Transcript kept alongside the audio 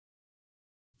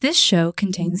This show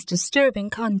contains disturbing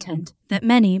content that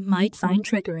many might find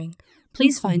triggering.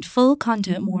 Please find full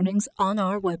content warnings on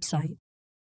our website.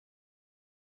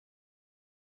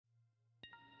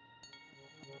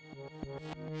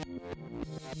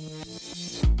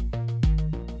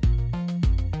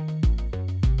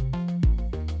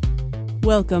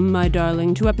 Welcome, my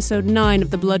darling, to episode 9 of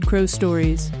the Blood Crow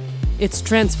Stories. It's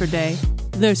transfer day.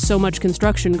 There's so much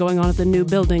construction going on at the new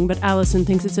building, but Allison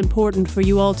thinks it's important for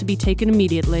you all to be taken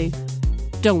immediately.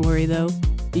 Don't worry, though.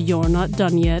 You're not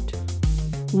done yet.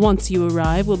 Once you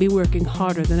arrive, we'll be working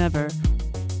harder than ever.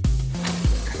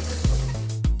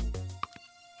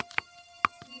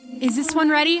 Is this one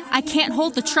ready? I can't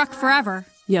hold the truck forever.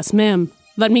 Yes, ma'am.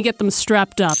 Let me get them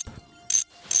strapped up.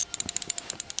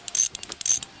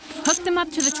 Hook them up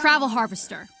to the travel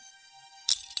harvester.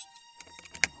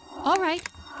 All right.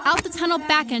 Out the tunnel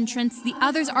back entrance. The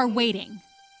others are waiting.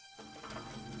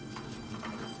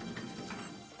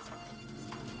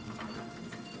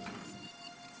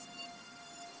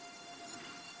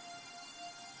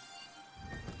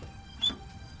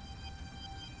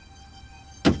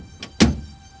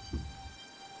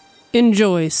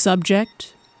 Enjoy,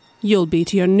 subject. You'll be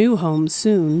to your new home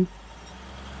soon.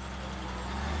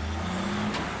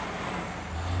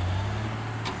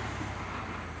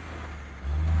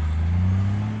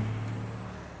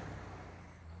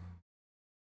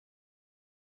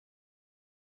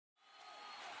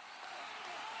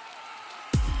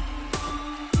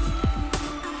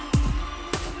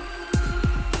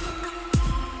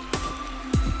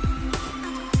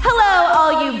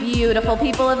 Beautiful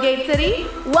people of Gate City,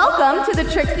 welcome to the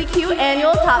Trixie Q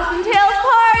annual Tops and Tails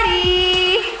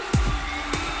party!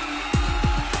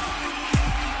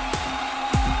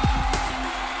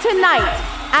 Tonight,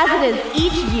 as it is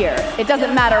each year, it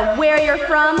doesn't matter where you're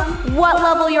from, what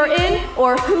level you're in,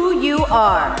 or who you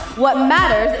are. What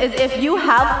matters is if you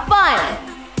have fun.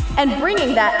 And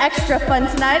bringing that extra fun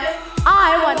tonight,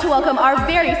 I want to welcome our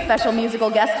very special musical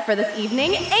guest for this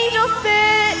evening, Angel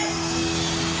Spit!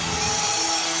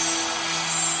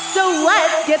 So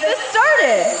let's get this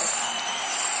started!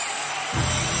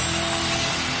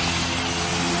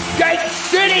 Gate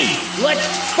City! Let's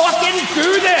fucking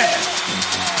do this!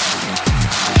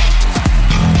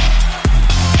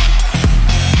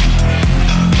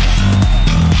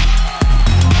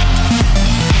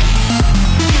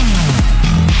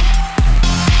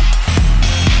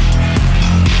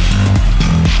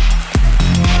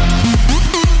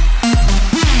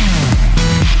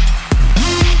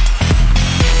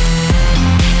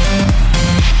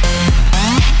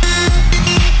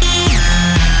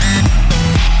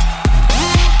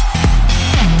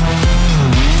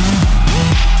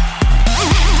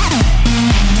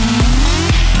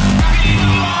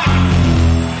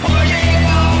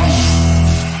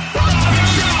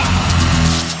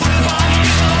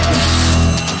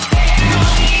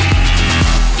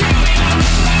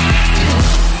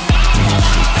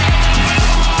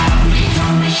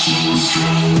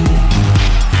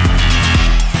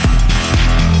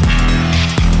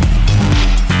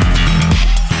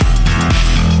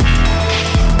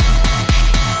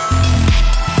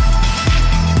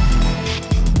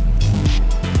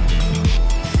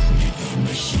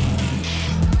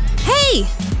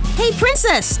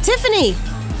 Princess, Tiffany!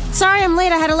 Sorry I'm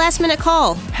late, I had a last-minute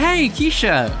call. Hey,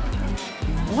 Keisha!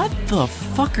 What the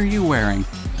fuck are you wearing?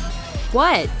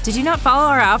 What? Did you not follow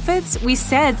our outfits? We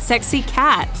said sexy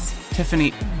cats.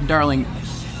 Tiffany, darling,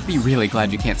 be really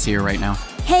glad you can't see her right now.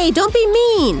 Hey, don't be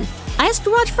mean! I asked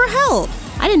Raj for help.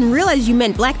 I didn't realize you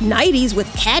meant black nighties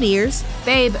with cat ears.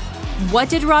 Babe, what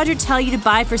did Roger tell you to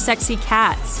buy for sexy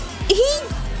cats?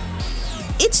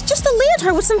 It's just a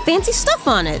leotard with some fancy stuff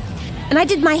on it. And I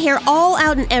did my hair all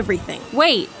out and everything.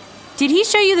 Wait, did he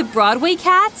show you the Broadway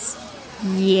cats?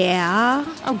 Yeah.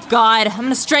 Oh God, I'm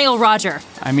gonna strangle Roger.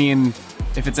 I mean,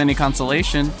 if it's any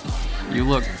consolation, you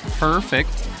look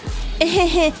perfect.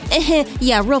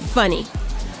 Yeah, real funny.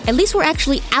 At least we're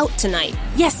actually out tonight.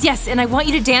 Yes, and I want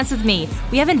you to dance with me.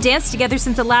 We haven't danced together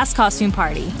since the last costume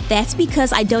party. That's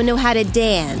because I don't know how to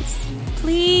dance.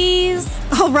 Please?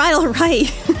 All right.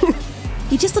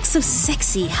 You just look so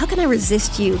sexy. How can I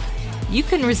resist you? You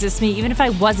couldn't resist me even if I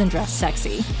wasn't dressed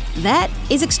sexy. That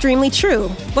is extremely true.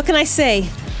 What can I say?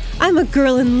 I'm a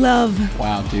girl in love.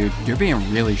 Wow, dude, you're being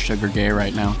really sugar gay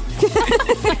right now.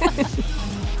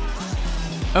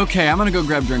 Okay, I'm gonna go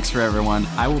grab drinks for everyone.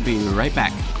 I will be right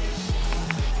back.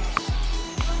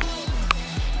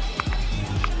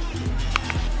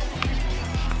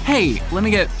 Hey, let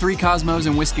me get 3 Cosmos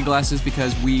and whiskey glasses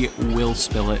because we will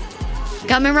spill it.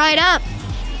 Coming right up.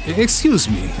 Excuse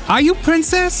me, are you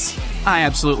Princess? I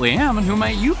absolutely am, and who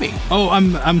might you be? Oh,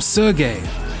 I'm Sergey.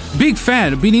 Big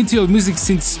fan. Been into your music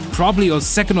since probably your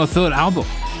second or third album.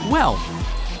 Well,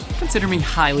 consider me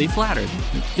highly flattered.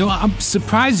 I'm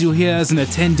surprised you're here as an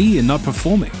attendee and not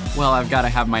performing. Well, I've got to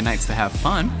have my nights to have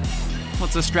fun.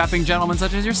 What's a strapping gentleman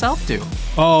such as yourself do?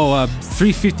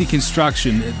 350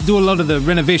 Construction. Do a lot of the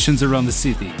renovations around the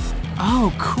city.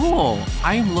 Oh, cool.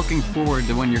 I am looking forward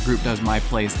to when your group does my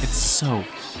place. It's so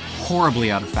horribly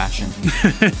out of fashion.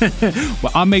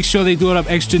 Well, I'll make sure they do it up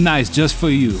extra nice just for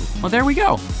you. Well, there we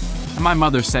go. And my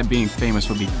mother said being famous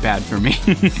would be bad for me.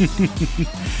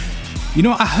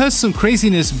 I heard some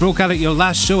craziness broke out at your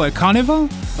last show at Carnival.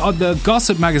 The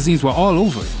gossip magazines were all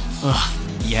over it. Ugh,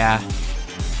 yeah.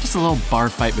 Just a little bar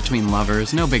fight between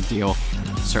lovers, no big deal.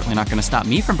 Certainly not gonna stop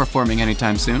me from performing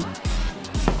anytime soon.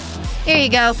 Here you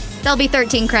go. There'll be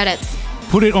 13 credits.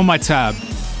 Put it on my tab.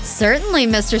 Certainly,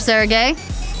 Mr. Sergey.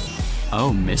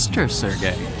 Oh, Mr.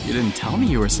 Sergey. You didn't tell me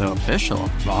you were so official.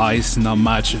 It's not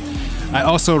much. I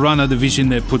also run a division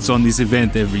that puts on this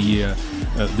event every year.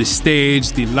 The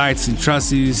stage, the lights and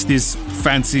trusses, this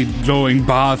fancy glowing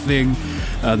bar thing,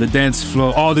 the dance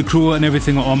floor, all the crew and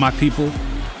everything are all my people.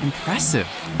 Impressive.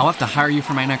 I'll have to hire you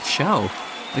for my next show.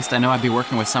 At least I know I'd be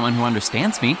working with someone who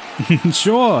understands me.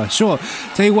 Sure.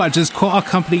 Tell you what, just call our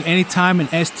company anytime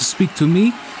and ask to speak to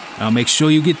me. I'll make sure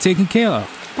you get taken care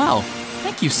of. Well,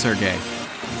 thank you, Sergey.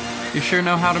 You sure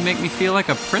know how to make me feel like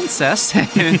a princess.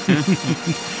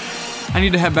 I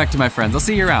need to head back to my friends. I'll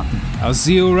see you around. I'll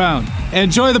see you around.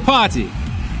 Enjoy the party.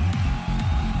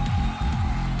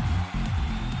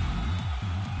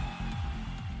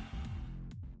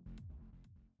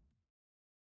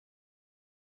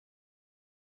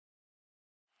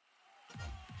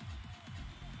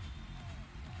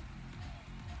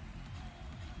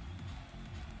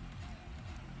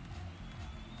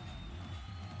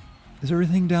 Is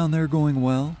everything down there going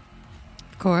well?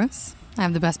 Of course. I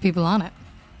have the best people on it.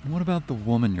 And what about the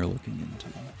woman you're looking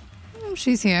into?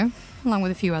 She's here, along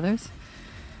with a few others.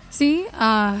 See,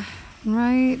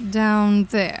 right down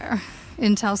there.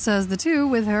 Intel says the two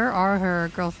with her are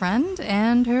her girlfriend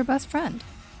and her best friend.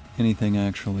 Anything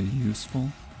actually useful?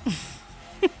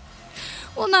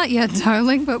 Well, not yet,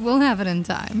 darling, but we'll have it in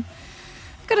time.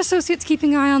 I've got associates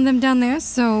keeping an eye on them down there,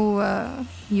 so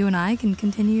you and I can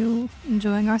continue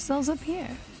enjoying ourselves up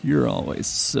here. You're always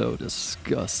so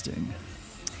disgusting.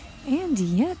 And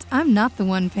yet, I'm not the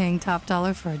one paying top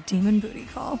dollar for a demon booty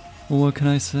call. Well, what can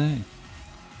I say?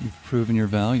 You've proven your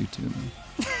value to me.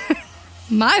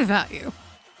 My value?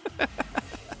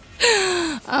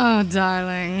 Oh,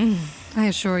 darling. I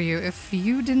assure you, if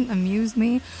you didn't amuse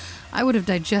me, I would have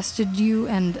digested you,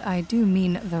 and I do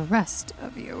mean the rest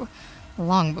of you,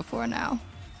 long before now.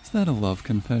 Is that a love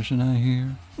confession I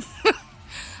hear?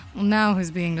 Well, now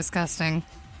who's being disgusting?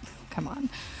 Come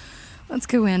on. Let's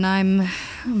go in. I'm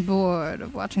bored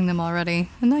of watching them already,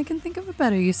 and I can think of a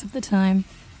better use of the time.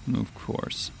 Of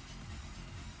course.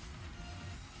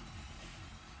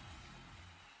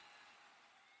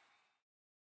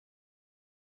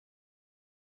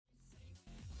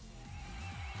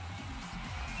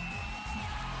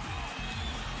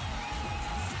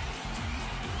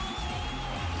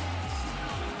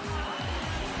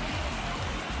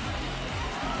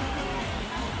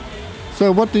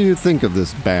 So what do you think of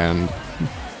this band?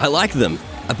 I like them.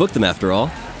 I booked them after all.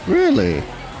 Really?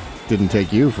 Didn't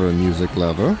take you for a music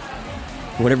lover.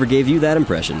 Whatever gave you that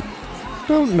impression?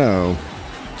 Don't know.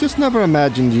 Just never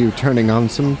imagined you turning on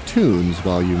some tunes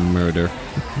while you murder.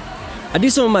 I do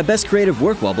some of my best creative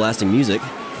work while blasting music.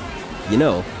 You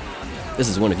know, this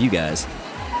is one of you guys.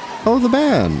 Oh, the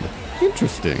band.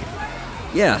 Interesting.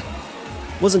 Yeah.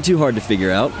 Wasn't too hard to figure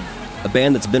out. A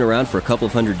band that's been around for a couple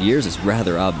of 100 years is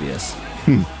rather obvious.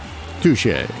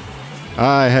 Touché.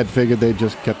 I had figured they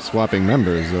just kept swapping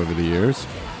members over the years.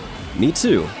 Me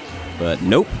too. But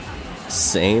nope.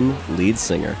 Same lead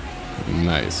singer.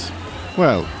 Nice.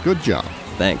 Well, good job.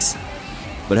 Thanks.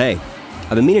 But hey,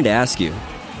 I've been meaning to ask you.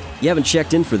 You haven't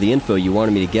checked in for the info you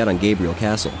wanted me to get on Gabriel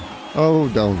Castle. Oh,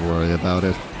 don't worry about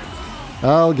it.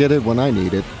 I'll get it when I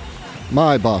need it.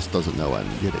 My boss doesn't know I'm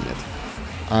getting it.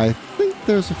 I think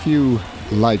there's a few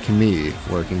like me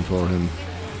working for him.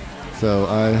 So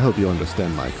I hope you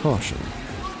understand my caution.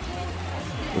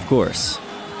 Of course.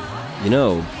 You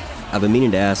know, I've been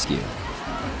meaning to ask you.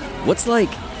 What's,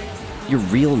 your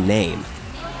real name?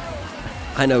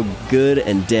 I know good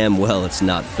and damn well it's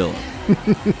not Philip.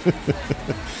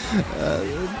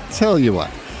 Tell you what.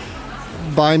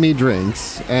 Buy me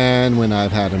drinks, and when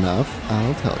I've had enough,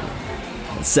 I'll tell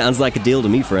you. Sounds like a deal to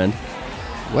me, friend.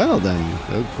 Well then,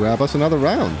 go grab us another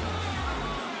round.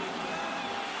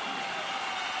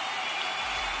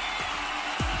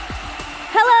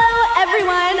 Hello,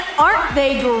 everyone. Aren't Aren't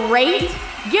they great?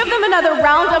 Give them another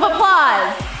round of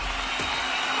applause.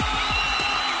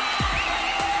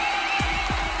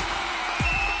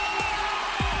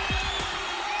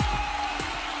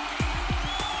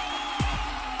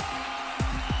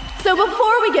 So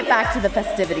before we get back to the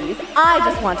festivities, I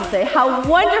just want to say how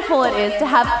wonderful it is to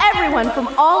have everyone from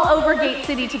all over Gate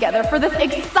City together for this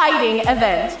exciting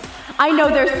event. I know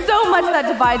there's so much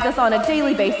that divides us on a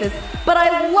daily basis, but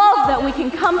I love that we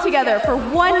can come together for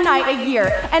one night a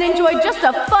year and enjoy just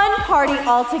a fun party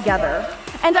all together.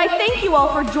 And I thank you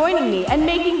all for joining me and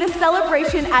making this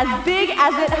celebration as big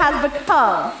as it has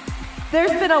become.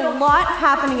 There's been a lot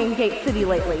happening in Gate City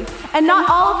lately, and not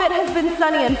all of it has been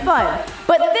sunny and fun,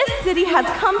 but this city has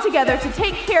come together to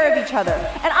take care of each other,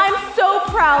 and I'm so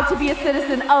proud to be a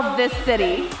citizen of this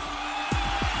city.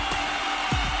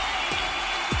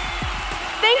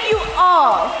 Thank you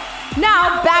all.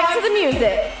 Now back to the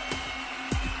music.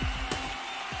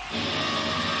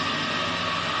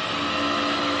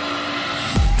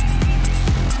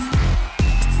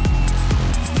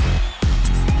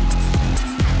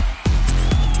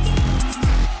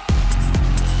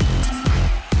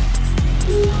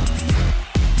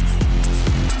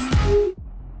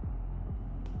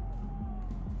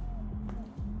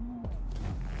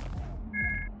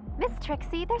 Miss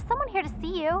Trixie, there's someone here to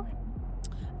see you.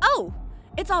 Oh,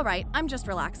 it's all right. I'm just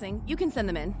relaxing. You can send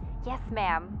them in. Yes,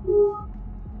 ma'am.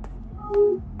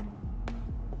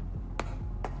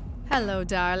 Hello,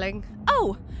 darling.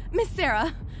 Oh, Miss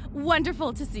Sarah.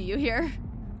 Wonderful to see you here.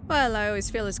 Well, I always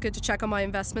feel it's good to check on my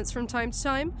investments from time to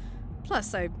time.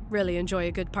 Plus, I really enjoy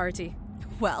a good party.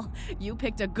 Well, you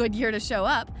picked a good year to show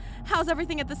up. How's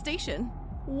everything at the station?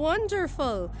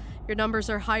 Wonderful. Your numbers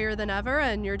are higher than ever,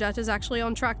 and your debt is actually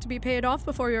on track to be paid off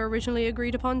before your originally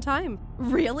agreed upon time.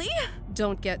 Really?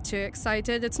 Don't get too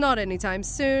excited. It's not anytime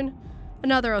soon.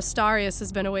 Another Ostarius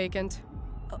has been awakened.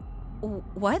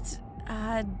 What?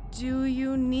 Do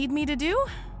you need me to do?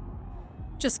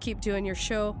 Just keep doing your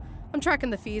show. I'm tracking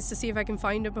the fees to see if I can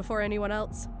find it before anyone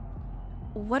else.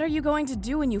 What are you going to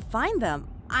do when you find them?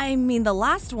 I mean, the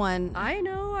last one... I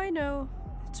know.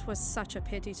 It was such a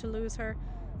pity to lose her.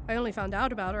 I only found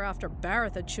out about her after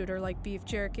Barrett had chewed her like beef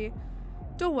jerky.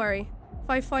 Don't worry. If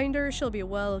I find her, she'll be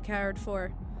well cared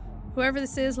for. Whoever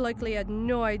this is likely had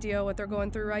no idea what they're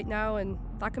going through right now, and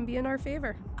that can be in our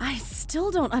favor. I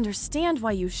still don't understand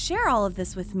why you share all of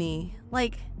this with me.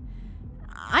 Like,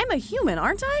 I'm a human,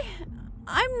 aren't I?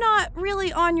 I'm not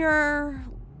really on your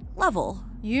level.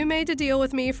 You made a deal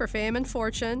with me for fame and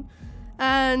fortune,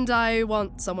 and I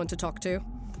want someone to talk to.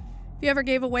 If you ever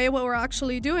gave away what we're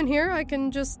actually doing here, I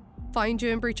can just find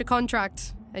you and breach a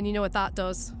contract, and you know what that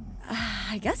does.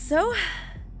 I guess so.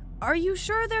 Are you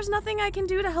sure there's nothing I can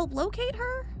do to help locate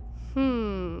her?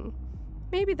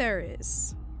 Maybe there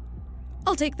is.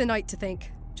 I'll take the night to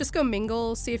think. Just go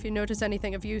mingle, see if you notice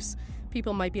anything of use.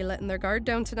 People might be letting their guard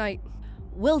down tonight.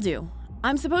 Will do.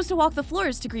 I'm supposed to walk the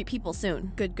floors to greet people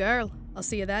soon. Good girl. I'll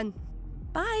see you then.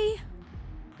 Bye.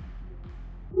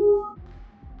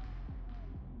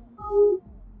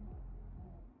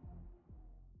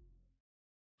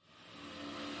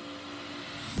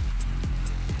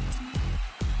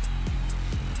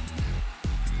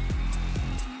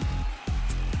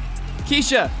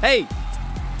 Keisha, hey!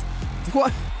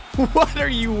 What are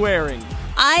you wearing?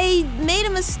 I made a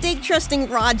mistake trusting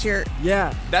Roger.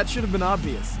 Yeah, that should have been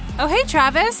obvious. Oh, hey,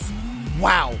 Travis.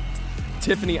 Wow.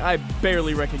 Tiffany, I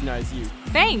barely recognize you.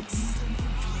 Thanks.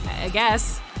 I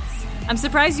guess. I'm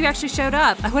surprised you actually showed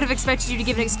up. I would have expected you to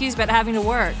give an excuse about having to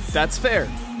work. That's fair.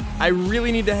 I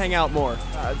really need to hang out more,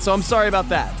 so I'm sorry about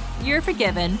that. You're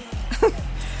forgiven.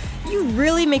 You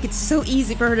really make it so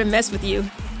easy for her to mess with you.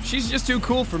 She's just too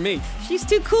cool for me. She's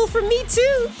too cool for me,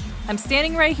 too. I'm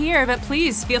standing right here, but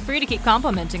please feel free to keep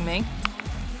complimenting me.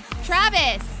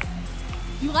 Travis!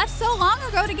 You left so long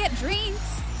ago to get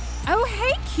drinks. Oh,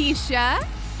 hey, Keisha.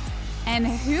 And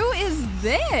who is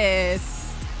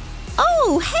this?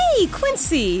 Oh, hey,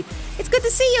 Quincy. It's good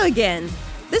to see you again.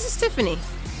 This is Tiffany.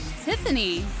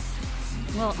 Tiffany?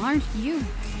 Well, aren't you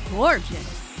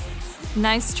gorgeous?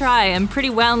 Nice try. I'm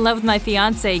pretty well in love with my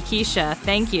fiance, Keisha.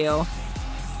 Thank you.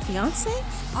 Fiance?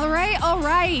 All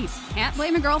right. Can't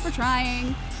blame a girl for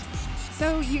trying.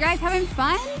 So, you guys having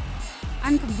fun?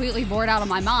 I'm completely bored out of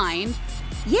my mind.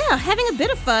 Yeah, having a bit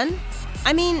of fun.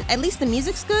 I mean, at least the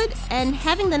music's good, and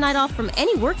having the night off from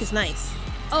any work is nice.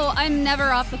 Oh, I'm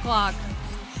never off the clock.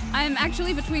 I'm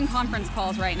actually between conference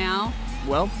calls right now.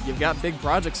 Well, you've got big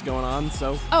projects going on,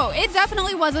 so... Oh, it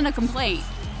definitely wasn't a complaint.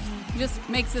 It just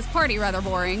makes this party rather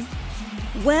boring.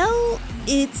 Well,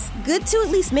 it's good to at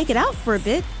least make it out for a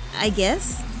bit, I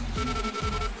guess.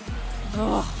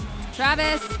 Ugh,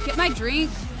 Travis, get my drink.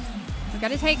 I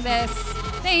gotta take this.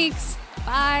 Thanks.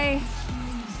 Bye.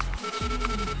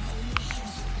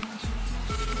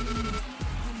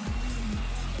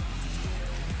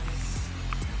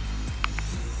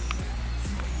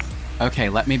 Okay,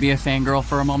 let me be a fangirl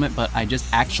for a moment, but I just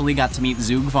actually got to meet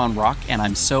Zug von Rock, and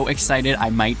I'm so excited I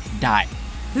might die.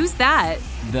 Who's that?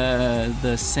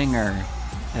 The singer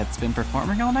that's been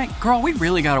performing all night. Girl, we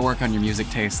really gotta work on your music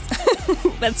taste.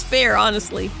 That's fair,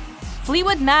 honestly.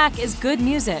 Fleetwood Mac is good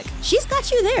music. She's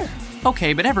got you there.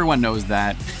 Okay, but everyone knows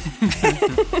that.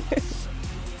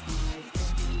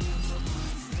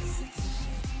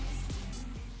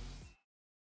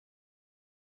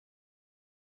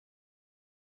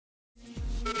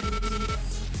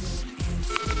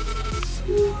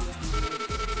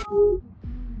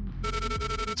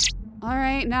 All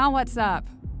right, now what's up?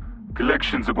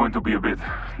 Collections are going to be a bit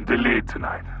delayed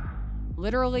tonight.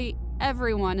 Literally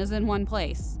everyone is in one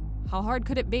place. How hard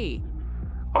could it be?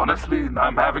 Honestly,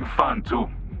 I'm having fun too.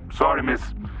 Sorry, miss.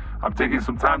 I'm taking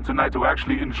some time tonight to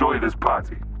actually enjoy this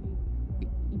party.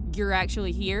 You're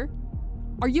actually here?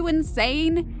 Are you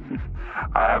insane?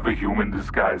 I have a human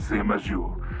disguise, same as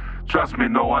you. Trust me,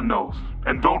 no one knows.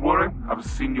 And don't worry, I've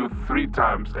seen you 3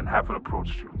 times and haven't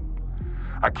approached you.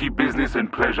 I keep business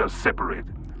and pleasure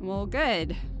separated. Well,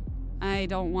 good. I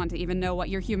don't want to even know what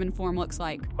your human form looks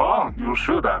like. Oh, you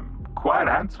should. I'm quite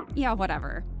handsome. Yeah,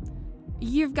 whatever.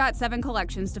 You've got 7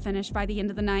 collections to finish by the end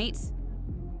of the night.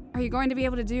 Are you going to be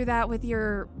able to do that with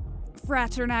your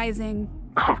fraternizing?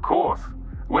 Of course.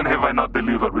 When have I not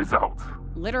delivered results?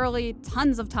 Literally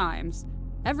tons of times.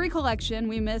 Every collection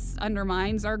we miss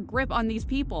undermines our grip on these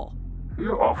people.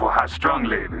 You're awful high-strung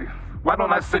lately. Why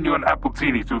don't I send you an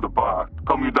appletini to the bar?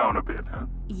 Calm you down a bit, huh?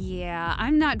 Yeah,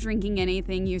 I'm not drinking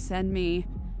anything you send me.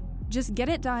 Just get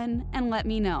it done and let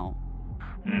me know.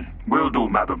 Will do,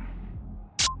 madam.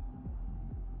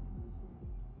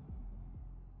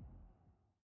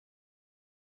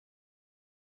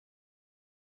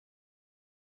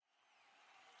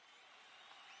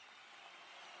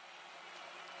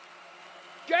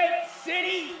 Gate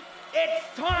City,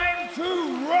 it's time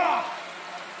to rock!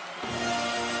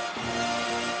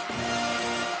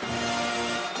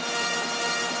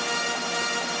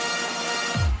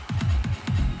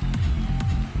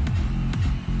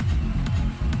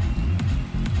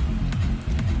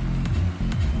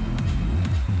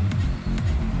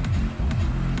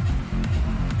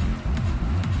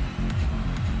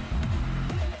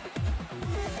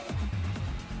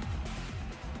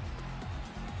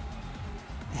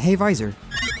 Hey, Visor.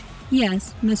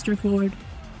 Yes, Mr. Ford.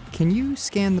 Can you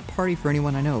scan the party for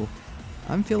anyone I know?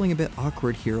 I'm feeling a bit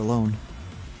awkward here alone.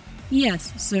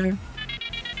 Yes, sir.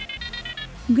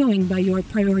 Going by your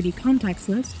priority contacts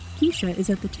list, Keisha is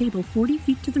at the table 40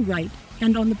 feet to the right,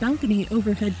 and on the balcony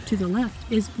overhead to the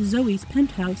left is Zoe's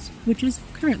penthouse, which is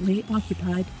currently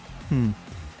occupied.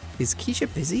 Is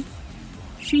Keisha busy?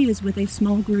 She is with a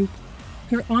small group.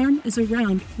 Her arm is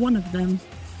around one of them.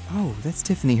 Oh, that's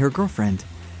Tiffany, her girlfriend.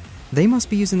 They must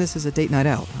be using this as a date night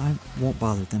out. I won't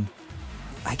bother them.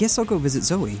 I guess I'll go visit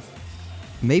Zoe.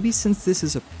 Maybe since this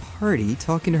is a party,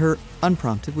 talking to her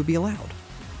unprompted would be allowed.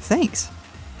 Thanks.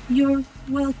 You're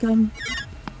welcome.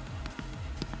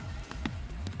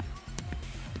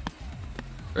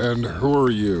 And who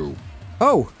are you?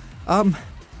 Oh,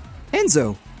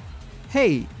 Enzo.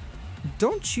 Hey,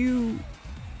 don't you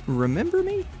remember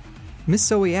me? Miss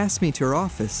Zoe asked me to her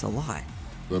office a lot.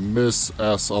 The miss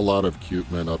asks a lot of cute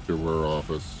men up to her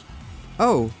office.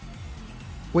 Oh.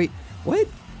 Wait, what?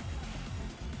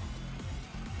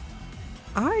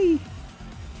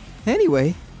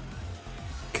 Anyway,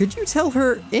 could you tell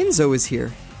her Enzo is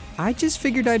here? I just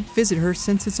figured I'd visit her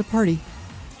since it's a party.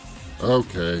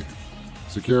 Okay.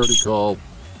 Security call.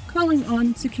 Calling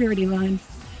on security line.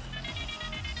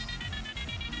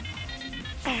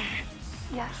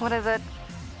 Yes, what is it?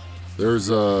 There's,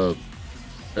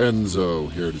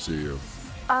 Enzo here to see you.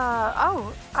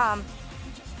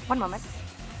 One moment.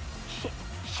 Shit.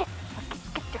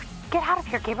 Get out of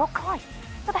here, Gabriel. Come on.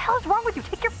 What the hell is wrong with you?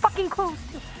 Take your fucking clothes.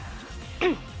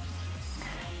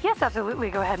 Yes, absolutely.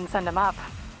 Go ahead and send him up.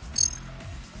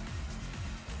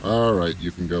 All right,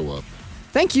 you can go up.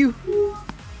 Thank you.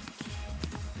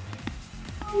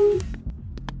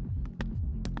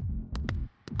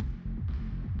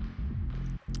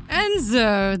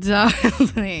 Enzo,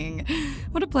 darling.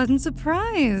 What a pleasant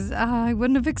surprise. I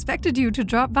wouldn't have expected you to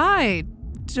drop by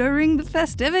during the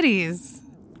festivities.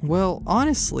 Well,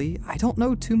 honestly, I don't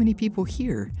know too many people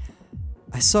here.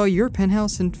 I saw your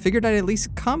penthouse and figured I'd at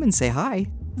least come and say hi.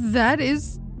 That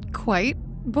is quite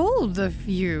bold of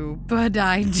you, but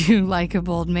I do like a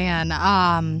bold man.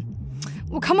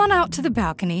 Well, come on out to the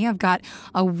balcony. I've got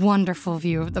a wonderful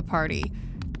view of the party.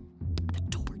 The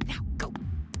door now. Go.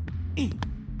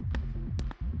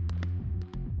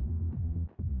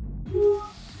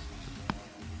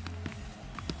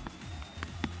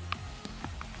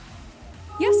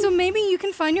 Yeah, so maybe you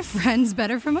can find your friends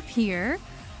better from up here.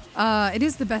 It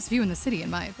is the best view in the city, in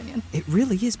my opinion. It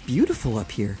really is beautiful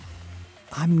up here.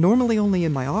 I'm normally only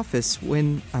in my office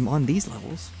when I'm on these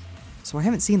levels, so I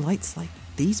haven't seen lights like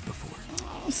these before.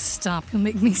 Oh, stop, you'll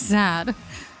make me sad.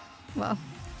 Well,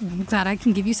 I'm glad I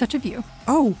can give you such a view.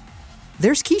 Oh,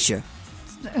 there's Keisha.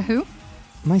 Who?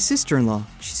 My sister-in-law.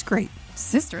 She's great.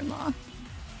 Sister-in-law?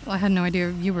 Well, I had no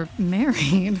idea you were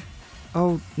married.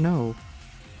 Oh, no.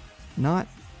 Not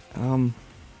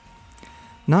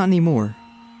anymore.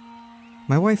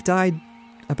 My wife died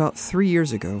about 3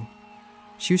 years ago.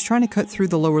 She was trying to cut through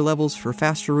the lower levels for a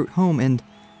faster route home, and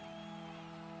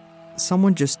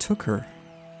someone just took her.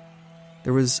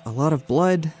 There was a lot of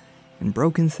blood and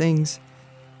broken things,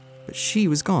 but she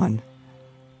was gone.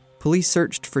 Police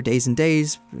searched for days and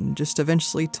days, and just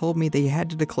eventually told me they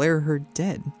had to declare her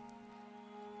dead.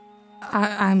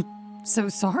 I'm so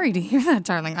sorry to hear that,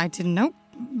 darling. I didn't know,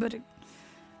 but it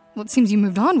seems you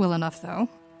moved on well enough, though.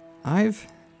 I've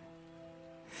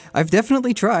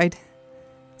definitely tried.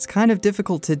 It's kind of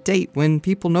difficult to date when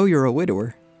people know you're a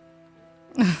widower.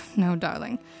 No,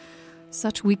 darling.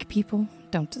 Such weak people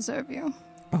don't deserve you.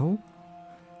 Oh?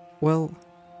 Well,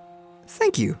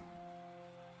 thank you.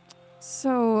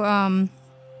 So,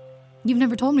 you've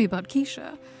never told me about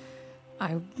Keisha.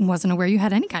 I wasn't aware you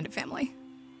had any kind of family.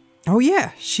 Oh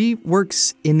yeah, she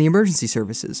works in the emergency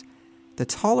services. The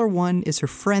taller one is her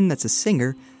friend that's a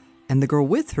singer, and the girl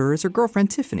with her is her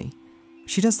girlfriend Tiffany.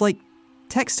 She does,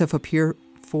 tech stuff up here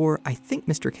for, I think,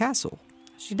 Mr. Castle.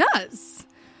 She does?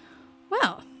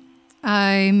 Well,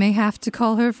 I may have to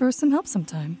call her for some help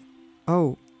sometime.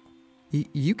 Oh,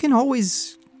 you can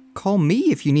always call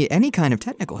me if you need any kind of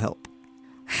technical help.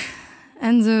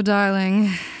 Enzo,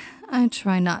 darling, I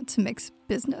try not to mix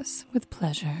business with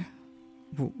pleasure.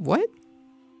 What?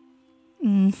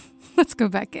 Let's go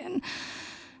back in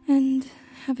and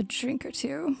have a drink or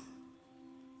two.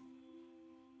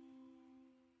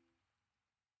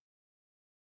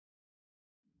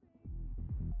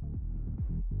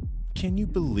 Can you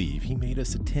believe he made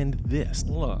us attend this?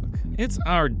 Look, it's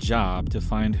our job to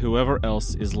find whoever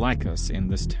else is like us in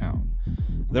this town.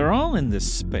 They're all in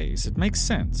this space. It makes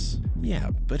sense.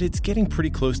 Yeah, but it's getting pretty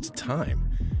close to time.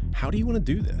 How do you want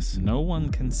to do this? No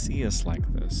one can see us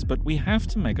like this, but we have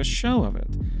to make a show of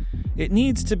it. It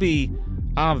needs to be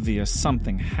obvious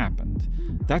something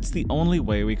happened. That's the only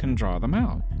way we can draw them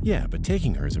out. Yeah, but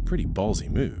taking her is a pretty ballsy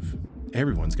move.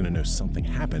 Everyone's going to know something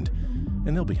happened,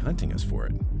 and they'll be hunting us for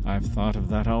it. I've thought of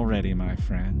that already, my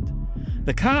friend.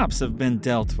 The cops have been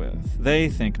dealt with. They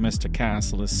think Mr.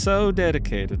 Castle is so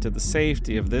dedicated to the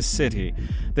safety of this city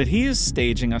that he is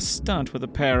staging a stunt with a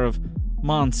pair of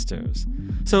monsters.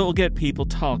 So it will get people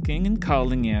talking and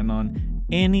calling in on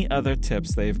any other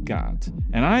tips they've got.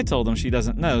 And I told them she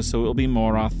doesn't know, so it will be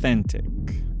more authentic.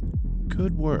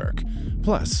 Good work.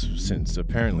 Plus, since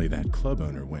apparently that club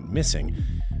owner went missing,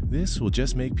 this will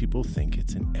just make people think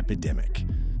it's an epidemic.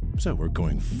 So we're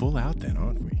going full out then,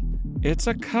 aren't we? It's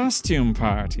a costume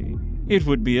party. It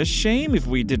would be a shame if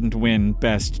we didn't win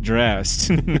Best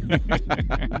Dressed.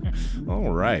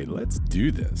 All right, let's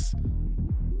do this.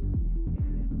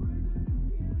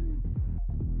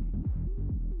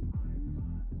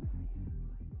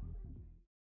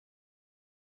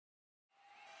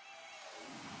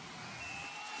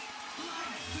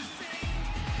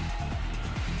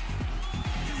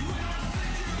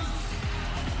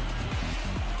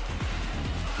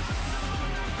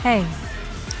 Hey.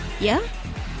 Yeah?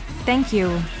 Thank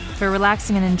you for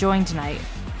relaxing and enjoying tonight.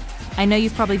 I know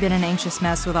you've probably been an anxious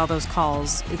mess with all those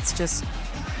calls.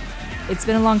 It's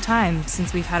been a long time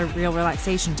since we've had a real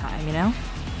relaxation time, you know?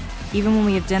 Even when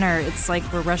we have dinner, it's like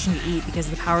we're rushing to eat because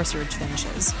the power surge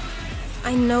finishes.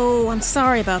 I know, I'm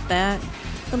sorry about that.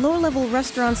 The lower-level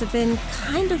restaurants have been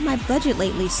kind of my budget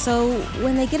lately, so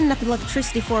when they get enough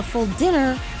electricity for a full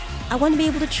dinner, I want to be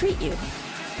able to treat you.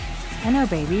 I know,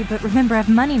 baby, but remember, I have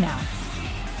money now.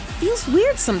 Feels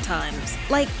weird sometimes.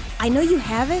 I know you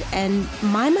have it, and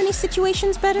my money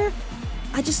situation's better.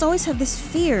 I just always have this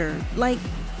fear.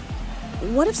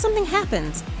 What if something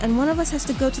happens, and one of us has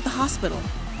to go to the hospital?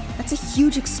 That's a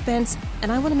huge expense,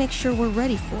 and I want to make sure we're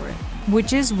ready for it.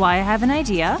 Which is why I have an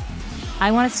idea.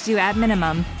 I want us to do, at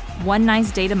minimum, one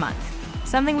nice date a month.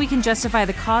 Something we can justify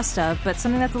the cost of, but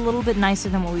something that's a little bit nicer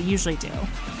than what we usually do.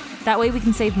 That way we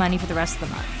can save money for the rest of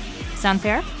the month. Sound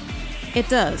fair? It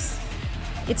does.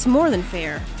 It's more than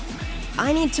fair.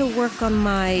 I need to work on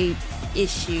my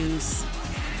issues.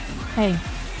 Hey,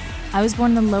 I was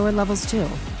born in the lower levels too.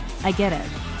 I get it.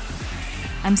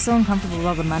 I'm so uncomfortable with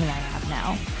all the money I have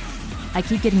now. I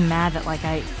keep getting mad that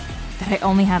I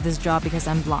only have this job because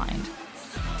I'm blind.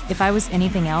 If I was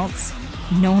anything else,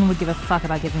 no one would give a fuck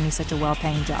about giving me such a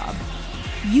well-paying job.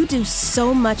 You do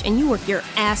so much and you work your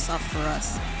ass off for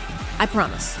us. I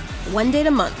promise. 1 date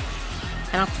a month.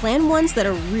 And I'll plan ones that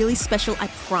are really special, I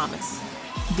promise.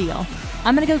 Deal.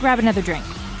 I'm gonna go grab another drink.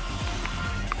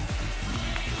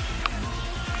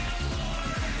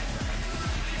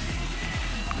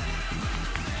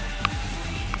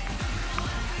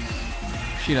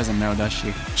 She doesn't know, does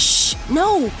she? Shh,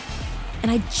 no!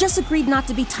 And I just agreed not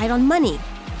to be tight on money.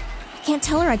 I can't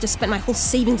tell her I just spent my whole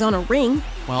savings on a ring.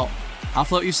 Well, I'll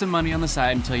float you some money on the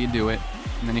side until you do it,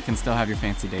 and then you can still have your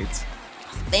fancy dates.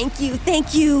 Thank you.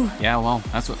 Yeah, well,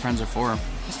 that's what friends are for.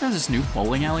 Just there's this new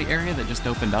bowling alley area that just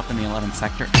opened up in the 11th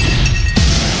sector.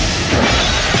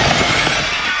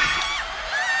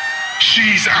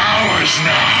 She's ours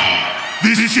now.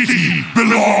 This city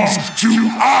belongs to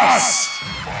us.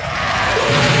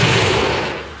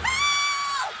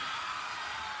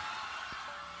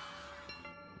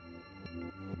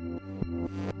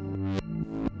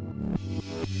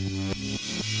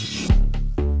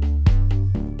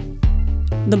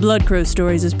 The Blood Crow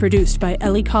Stories is produced by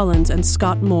Ellie Collins and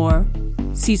Scott Moore.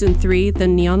 Season 3, The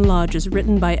Neon Lodge, is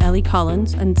written by Ellie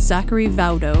Collins and Zachary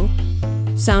Vaudo.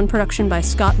 Sound production by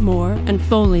Scott Moore and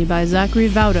Foley by Zachary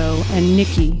Vaudo and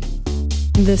Nikki.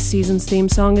 This season's theme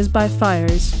song is by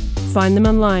Fires. Find them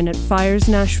online at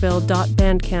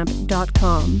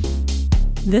firesnashville.bandcamp.com.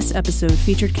 This episode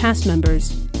featured cast members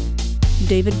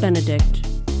David Benedict,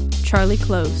 Charlie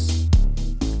Close,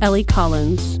 Ellie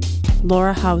Collins,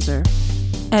 Laura Hauser,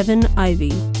 Evan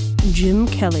Ivey, Jim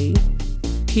Kelly,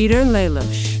 Peter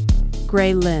Lalish,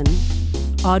 Gray Lynn,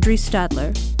 Audrey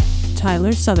Stadler,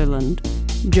 Tyler Sutherland,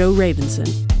 Joe Ravenson,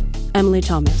 Emily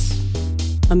Thomas,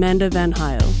 Amanda Van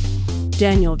Heil,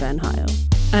 Daniel Van Heil,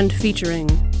 and featuring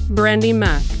Brandy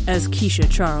Mack as Keisha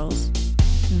Charles.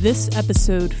 This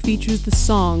episode features the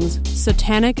songs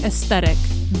Satanic Aesthetic,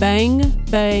 Bang,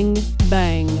 Bang,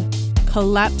 Bang,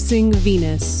 Collapsing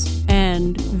Venus,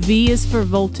 and V is for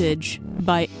Voltage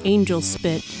by Angel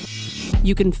Spit.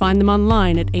 You can find them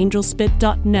online at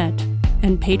angelspit.net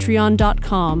and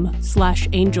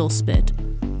patreon.com/angelspit.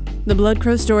 The Blood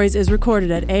Crow Stories is recorded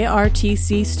at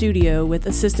ARTC Studio with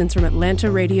assistance from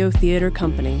Atlanta Radio Theater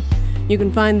Company. You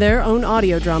can find their own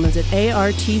audio dramas at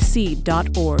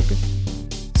artc.org.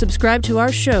 Subscribe to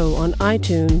our show on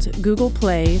iTunes, Google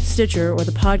Play, Stitcher, or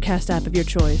the podcast app of your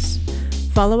choice.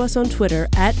 Follow us on Twitter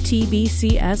at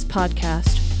TBCS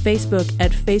Podcast, Facebook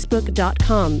at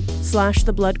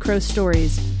facebook.com/The Blood Crow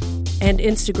Stories, and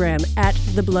Instagram at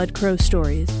The Blood Crow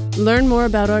Stories. Learn more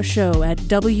about our show at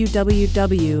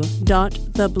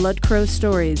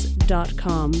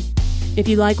www.thebloodcrowstories.com. If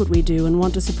you like what we do and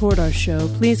want to support our show,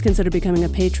 please consider becoming a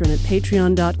patron at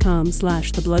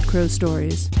patreon.com/The Blood Crow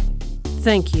Stories.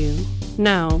 Thank you.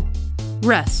 Now,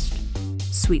 rest,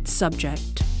 sweet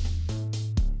subject.